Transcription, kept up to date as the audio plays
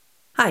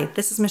Hi,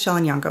 this is Michelle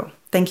Nyong'o.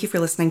 Thank you for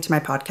listening to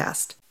my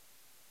podcast.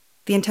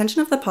 The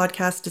intention of the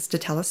podcast is to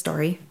tell a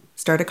story,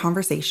 start a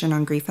conversation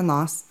on grief and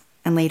loss,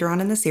 and later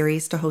on in the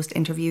series to host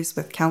interviews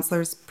with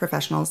counselors,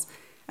 professionals,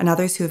 and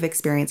others who have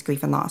experienced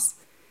grief and loss.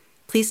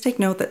 Please take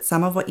note that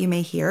some of what you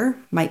may hear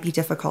might be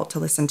difficult to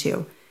listen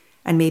to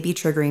and may be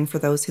triggering for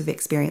those who've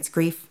experienced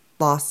grief,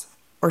 loss,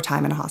 or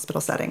time in a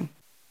hospital setting.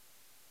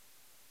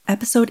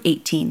 Episode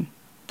 18,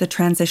 The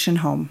Transition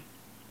Home.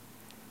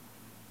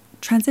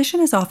 Transition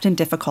is often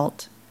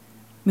difficult.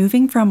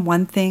 Moving from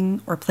one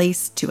thing or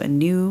place to a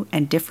new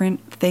and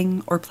different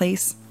thing or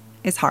place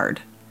is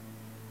hard.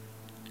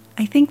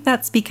 I think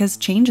that's because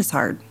change is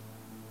hard.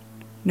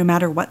 No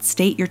matter what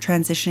state you're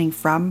transitioning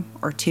from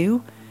or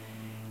to,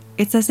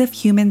 it's as if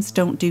humans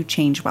don't do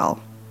change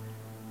well.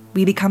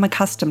 We become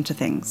accustomed to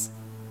things.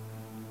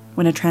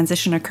 When a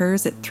transition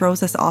occurs, it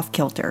throws us off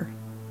kilter.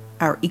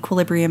 Our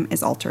equilibrium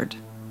is altered.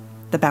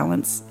 The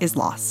balance is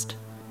lost.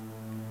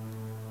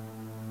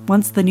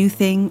 Once the new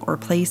thing or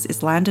place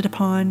is landed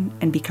upon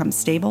and becomes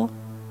stable,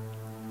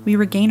 we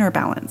regain our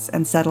balance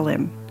and settle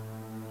in.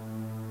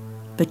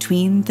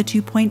 Between the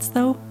 2 points,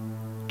 though,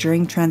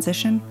 during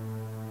transition,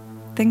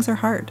 things are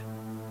hard.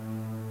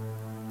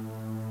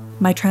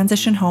 My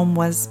transition home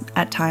was,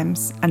 at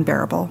times,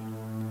 unbearable.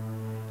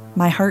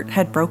 My heart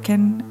had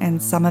broken,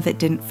 and some of it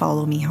didn't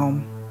follow me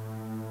home.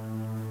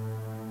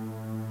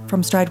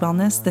 From Stride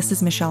Wellness, this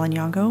is Michelle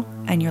Nyong'o,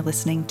 and you're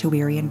listening to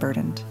Weary and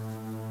Burdened.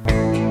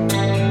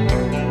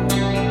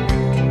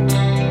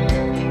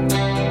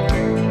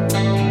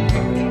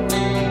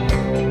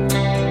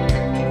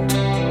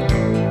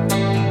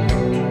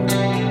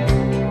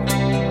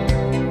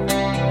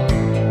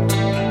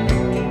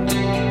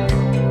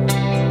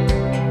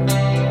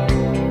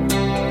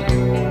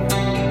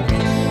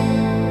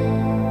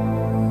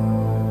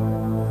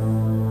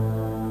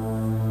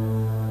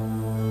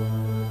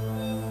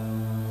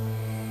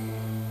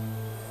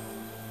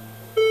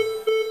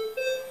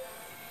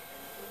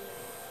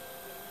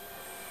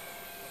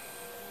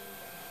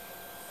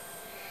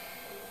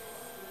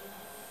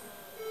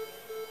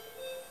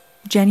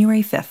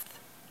 January 5th.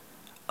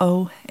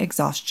 Oh,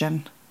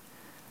 exhaustion.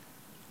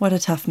 What a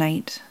tough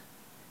night.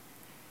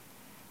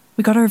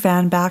 We got our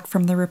van back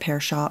from the repair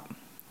shop.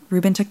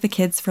 Ruben took the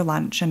kids for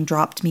lunch and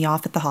dropped me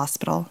off at the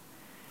hospital.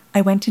 I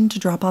went in to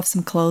drop off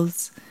some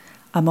clothes,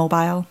 a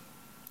mobile,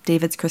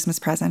 David's Christmas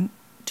present,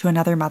 to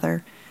another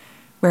mother,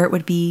 where it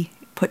would be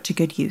put to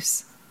good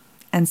use,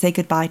 and say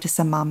goodbye to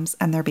some mums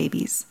and their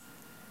babies.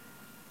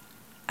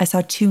 I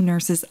saw 2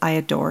 nurses I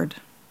adored.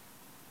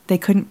 They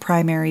couldn't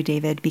primary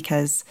David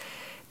because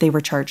they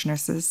were charge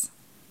nurses.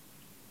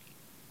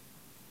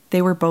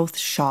 They were both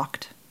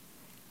shocked.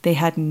 They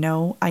had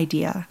no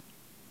idea.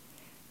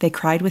 They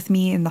cried with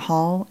me in the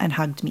hall and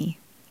hugged me.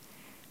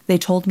 They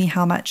told me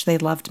how much they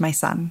loved my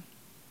son.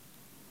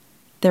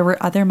 There were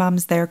other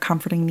mums there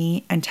comforting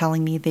me and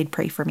telling me they'd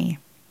pray for me.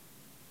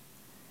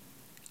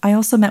 I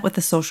also met with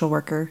a social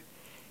worker.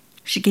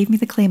 She gave me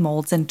the clay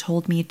molds and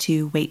told me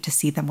to wait to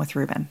see them with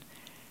Ruben.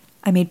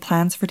 I made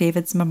plans for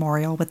David's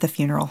memorial with the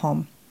funeral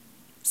home,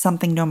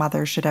 something no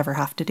mother should ever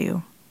have to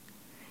do.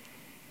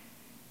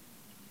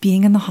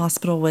 Being in the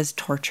hospital was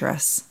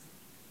torturous.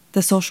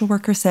 The social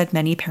worker said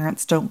many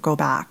parents don't go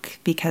back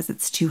because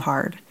it's too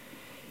hard.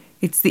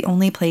 It's the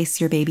only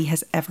place your baby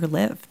has ever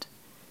lived.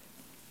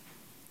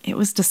 It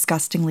was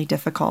disgustingly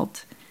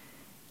difficult.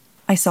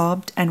 I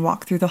sobbed and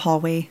walked through the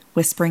hallway,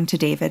 whispering to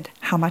David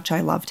how much I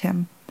loved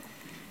him,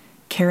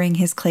 carrying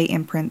his clay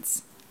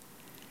imprints.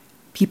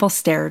 People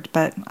stared,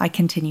 but I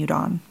continued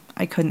on.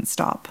 I couldn't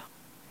stop.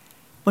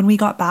 When we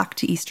got back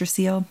to Easter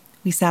Seal,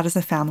 we sat as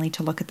a family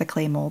to look at the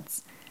clay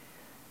molds.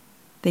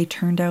 They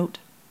turned out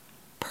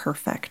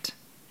perfect.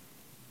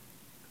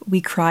 We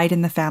cried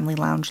in the family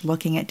lounge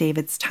looking at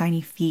David's tiny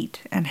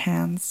feet and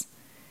hands.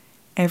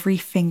 Every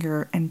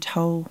finger and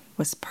toe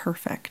was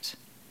perfect.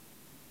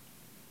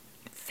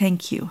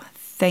 Thank you,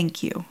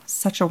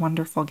 such a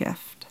wonderful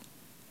gift.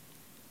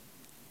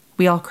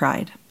 We all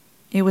cried.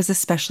 It was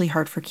especially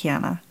hard for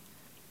Kiana.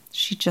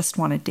 She just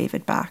wanted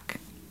David back.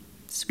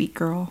 Sweet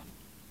girl.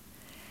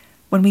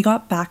 When we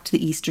got back to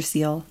the Easter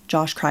Seal,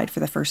 Josh cried for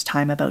the first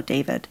time about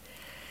David.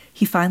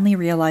 He finally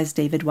realized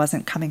David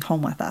wasn't coming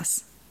home with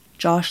us.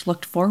 Josh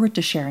looked forward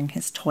to sharing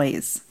his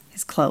toys,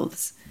 his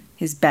clothes,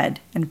 his bed,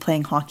 and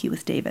playing hockey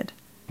with David.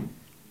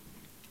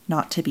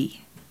 Not to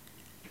be.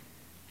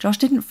 Josh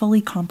didn't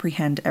fully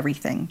comprehend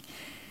everything.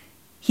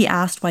 He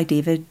asked why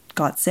David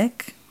got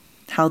sick,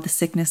 how the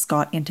sickness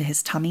got into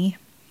his tummy,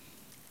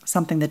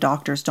 something the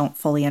doctors don't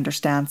fully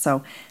understand,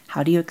 so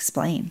how do you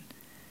explain?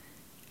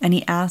 And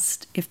he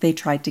asked if they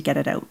tried to get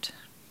it out.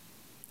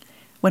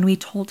 When we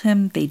told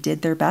him they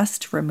did their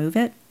best to remove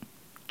it,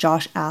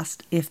 Josh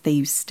asked if they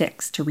used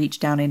sticks to reach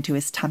down into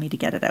his tummy to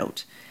get it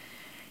out.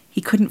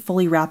 He couldn't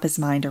fully wrap his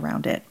mind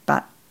around it,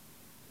 but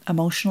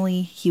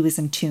emotionally, he was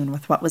in tune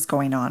with what was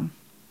going on.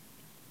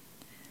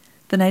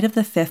 The night of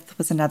the 5th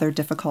was another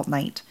difficult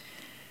night.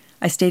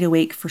 I stayed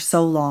awake for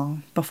so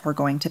long before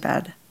going to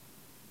bed.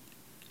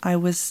 I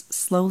was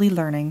slowly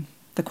learning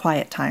the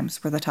quiet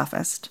times were the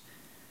toughest.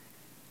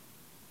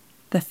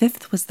 The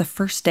 5th was the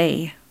first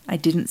day I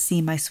didn't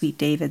see my sweet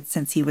David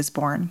since he was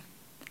born.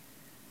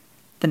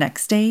 The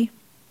next day,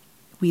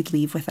 we'd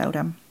leave without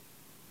him.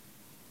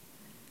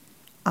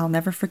 I'll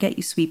never forget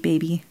you, sweet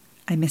baby.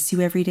 I miss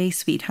you every day,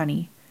 sweet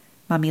honey.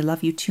 Mommy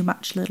love you too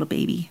much, little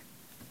baby.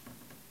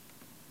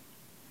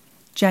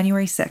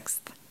 January 6th.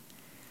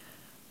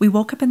 We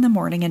woke up in the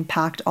morning and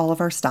packed all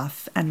of our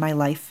stuff and my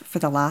life for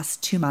the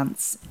last 2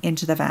 months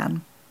into the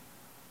van.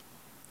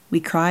 We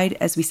cried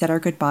as we said our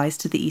goodbyes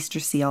to the Easter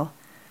seal.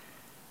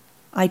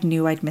 I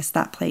knew I'd miss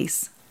that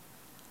place.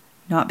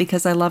 Not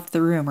because I loved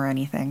the room or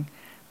anything,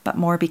 but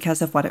more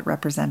because of what it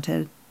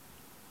represented.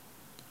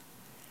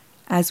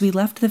 As we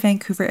left the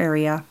Vancouver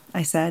area,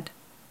 I said,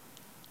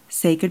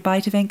 "Say goodbye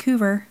to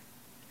Vancouver."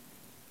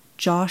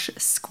 Josh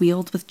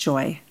squealed with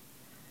joy.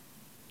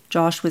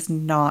 Josh was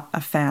not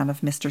a fan of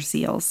Mr.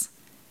 Seals,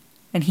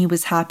 and he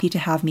was happy to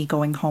have me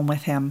going home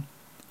with him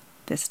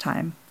this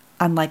time,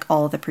 unlike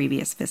all the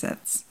previous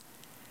visits.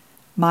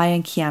 Maya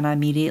and Kiana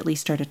immediately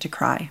started to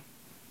cry.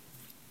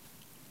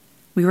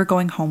 We were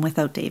going home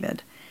without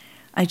David.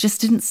 I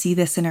just didn't see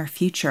this in our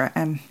future,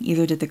 and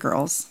either did the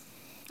girls.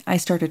 I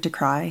started to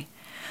cry.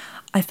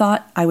 I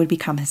thought I would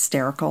become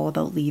hysterical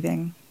about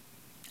leaving.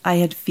 I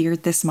had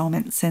feared this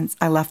moment since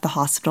I left the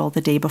hospital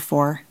the day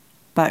before,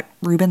 but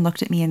Ruben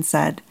looked at me and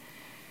said,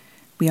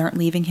 "We aren't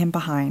leaving him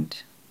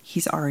behind.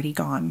 He's already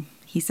gone.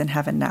 He's in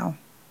heaven now."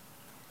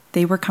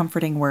 They were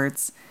comforting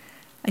words,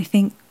 I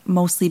think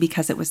mostly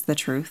because it was the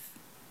truth.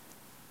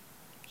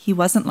 He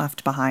wasn't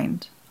left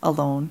behind,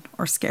 alone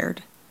or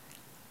scared.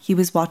 He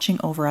was watching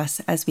over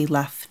us as we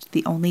left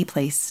the only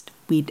place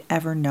we'd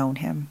ever known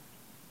him.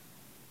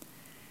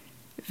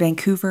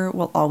 Vancouver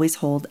will always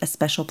hold a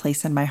special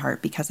place in my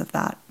heart because of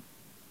that.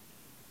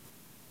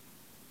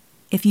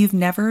 If you've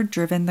never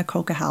driven the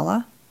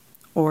Coquihalla,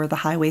 or the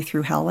Highway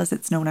Through Hell as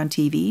it's known on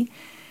TV,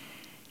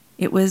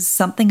 it was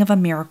something of a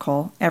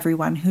miracle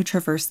everyone who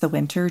traversed the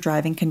winter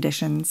driving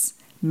conditions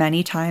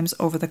many times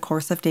over the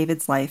course of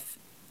David's life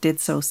did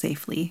so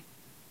safely.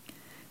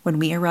 When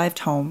we arrived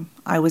home,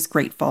 I was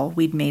grateful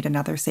we'd made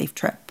another safe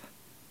trip.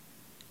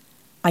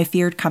 I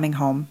feared coming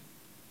home.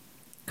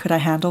 Could I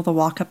handle the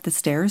walk up the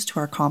stairs to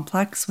our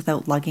complex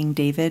without lugging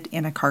David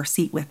in a car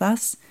seat with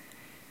us?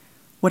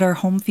 Would our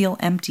home feel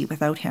empty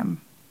without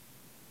him?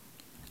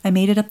 I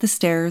made it up the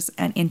stairs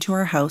and into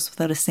our house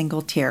without a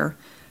single tear,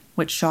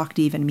 which shocked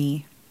even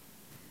me.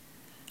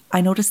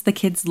 I noticed the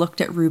kids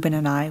looked at Ruben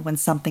and I when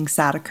something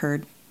sad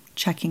occurred,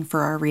 checking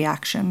for our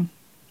reaction.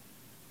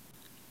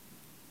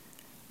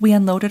 We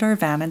unloaded our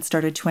van and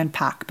started to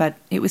unpack, but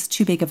it was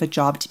too big of a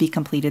job to be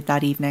completed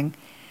that evening.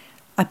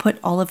 I put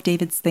all of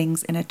David's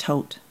things in a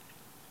tote,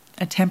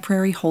 a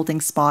temporary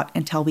holding spot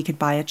until we could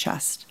buy a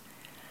chest.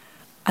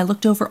 I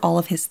looked over all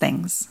of his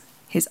things,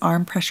 his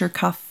arm pressure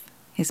cuff,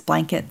 his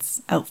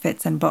blankets,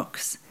 outfits, and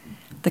books,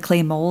 the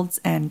clay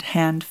molds and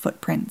hand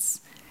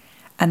footprints,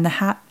 and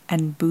the hat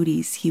and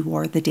booties he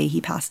wore the day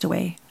he passed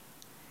away.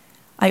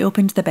 I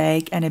opened the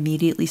bag and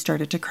immediately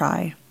started to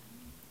cry.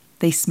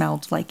 They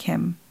smelled like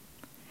him.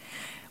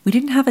 We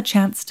didn't have a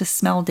chance to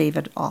smell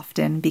David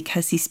often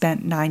because he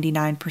spent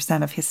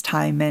 99% of his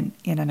time in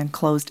an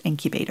enclosed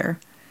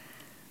incubator.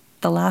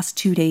 The last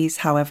 2 days,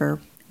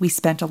 however, we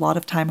spent a lot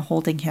of time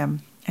holding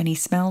him, and he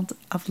smelled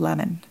of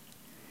lemon.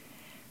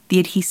 The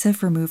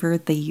adhesive remover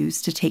they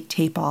use to take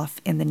tape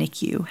off in the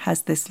NICU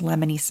has this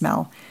lemony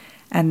smell,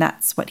 and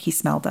that's what he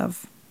smelled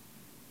of.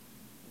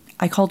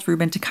 I called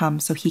Ruben to come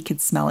so he could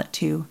smell it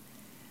too.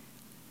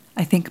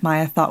 I think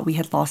Maya thought we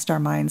had lost our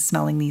minds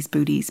smelling these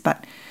booties,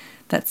 but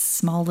that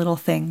small little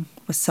thing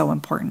was so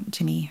important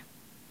to me.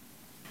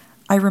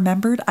 I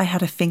remembered I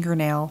had a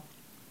fingernail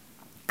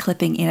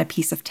clipping in a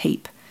piece of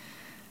tape.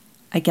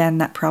 Again,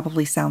 that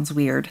probably sounds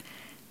weird,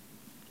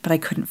 but I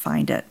couldn't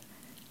find it.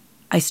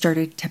 I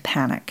started to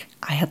panic.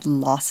 I had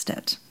lost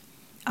it.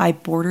 I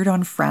bordered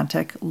on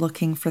frantic,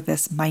 looking for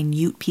this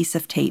minute piece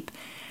of tape,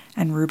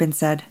 and Ruben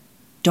said,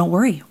 "Don't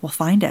worry, we'll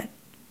find it."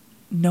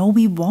 "No,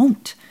 we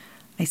won't,"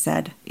 I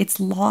said. "It's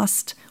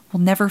lost.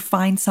 We'll never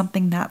find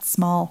something that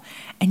small,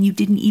 and you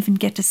didn't even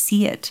get to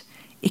see it.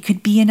 It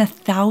could be in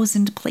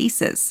 1,000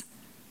 places."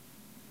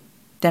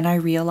 Then I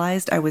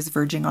realized I was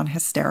verging on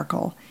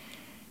hysterical.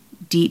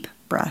 Deep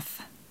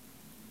breath.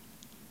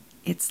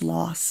 It's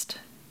lost.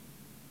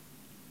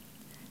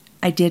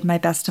 I did my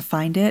best to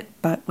find it,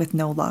 but with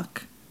no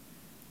luck.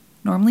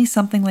 Normally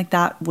something like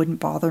that wouldn't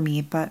bother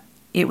me, but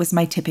it was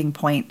my tipping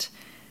point.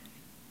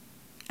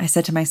 I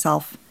said to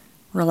myself,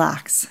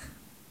 "Relax."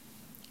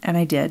 And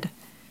I did.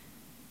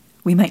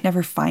 We might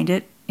never find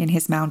it in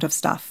his mound of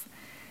stuff.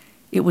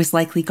 It was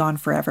likely gone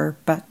forever,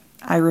 but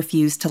I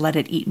refused to let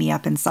it eat me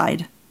up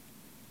inside.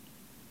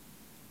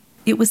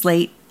 It was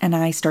late, and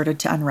I started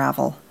to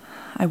unravel.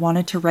 I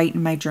wanted to write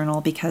in my journal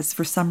because,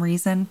 for some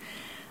reason,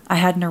 I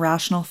had an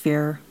irrational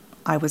fear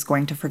I was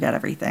going to forget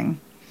everything.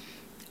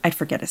 I'd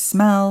forget his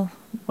smell,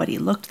 what he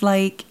looked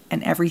like,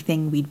 and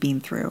everything we'd been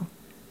through.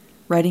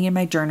 Writing in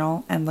my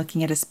journal and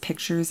looking at his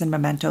pictures and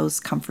mementos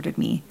comforted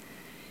me.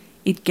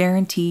 It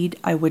guaranteed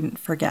I wouldn't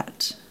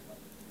forget.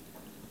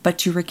 But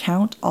to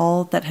recount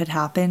all that had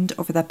happened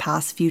over the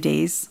past few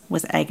days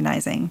was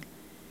agonizing.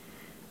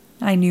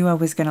 I knew I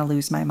was going to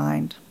lose my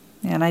mind,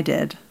 and I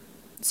did.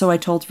 So I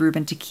told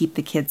Ruben to keep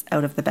the kids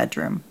out of the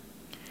bedroom.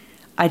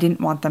 I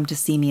didn't want them to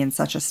see me in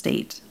such a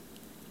state.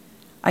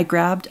 I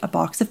grabbed a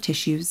box of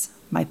tissues,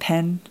 my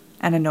pen,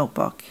 and a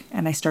notebook,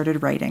 and I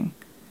started writing.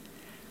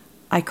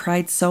 I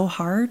cried so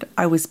hard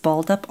I was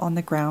balled up on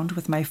the ground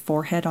with my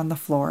forehead on the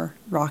floor,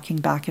 rocking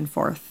back and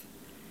forth.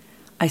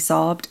 I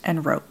sobbed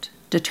and wrote,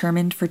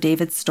 determined for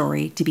David's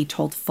story to be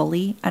told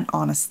fully and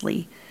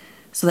honestly,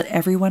 so that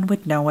everyone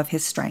would know of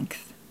his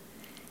strength.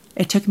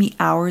 It took me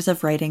hours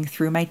of writing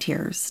through my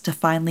tears to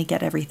finally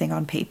get everything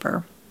on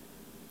paper.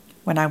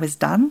 When I was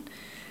done,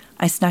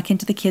 I snuck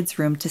into the kids'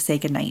 room to say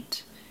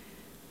goodnight.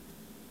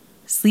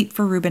 Sleep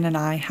for Ruben and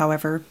I,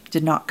 however,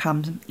 did not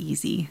come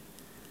easy.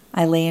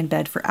 I lay in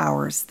bed for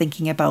hours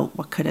thinking about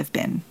what could have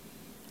been.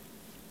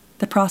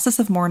 The process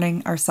of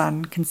mourning our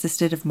son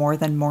consisted of more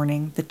than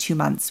mourning the 2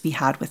 months we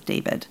had with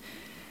David.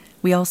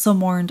 We also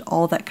mourned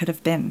all that could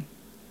have been.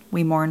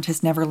 We mourned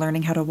his never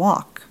learning how to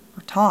walk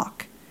or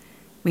talk.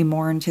 We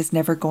mourned his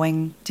never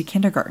going to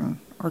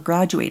kindergarten or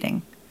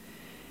graduating.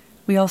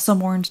 We also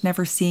mourned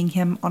never seeing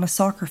him on a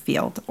soccer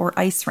field or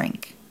ice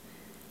rink.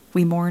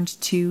 We mourned,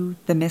 too,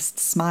 the missed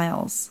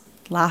smiles,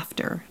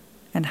 laughter,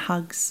 and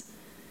hugs.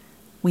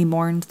 We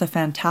mourned the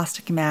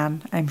fantastic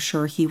man I'm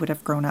sure he would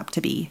have grown up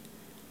to be.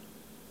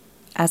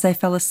 As I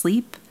fell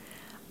asleep,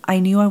 I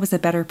knew I was a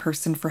better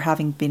person for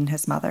having been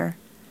his mother.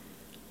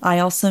 I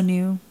also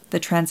knew the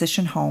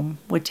transition home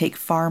would take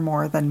far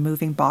more than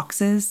moving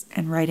boxes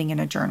and writing in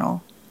a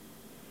journal.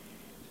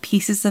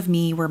 Pieces of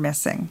me were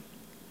missing.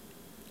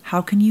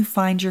 How can you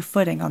find your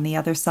footing on the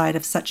other side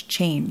of such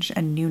change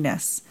and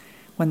newness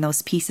when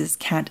those pieces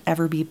can't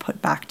ever be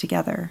put back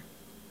together?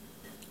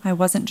 I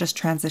wasn't just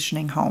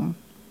transitioning home.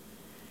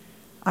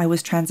 I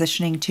was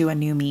transitioning to a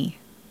new me,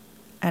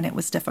 and it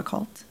was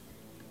difficult.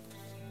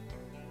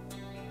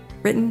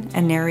 Written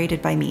and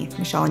narrated by me,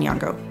 Michelle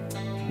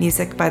Nyong'o.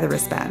 Music by The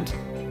Wristband.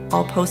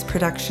 All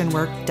post-production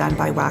work done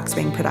by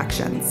Waxwing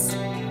Productions.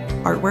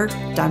 Artwork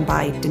done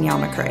by Danielle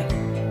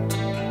McCrae.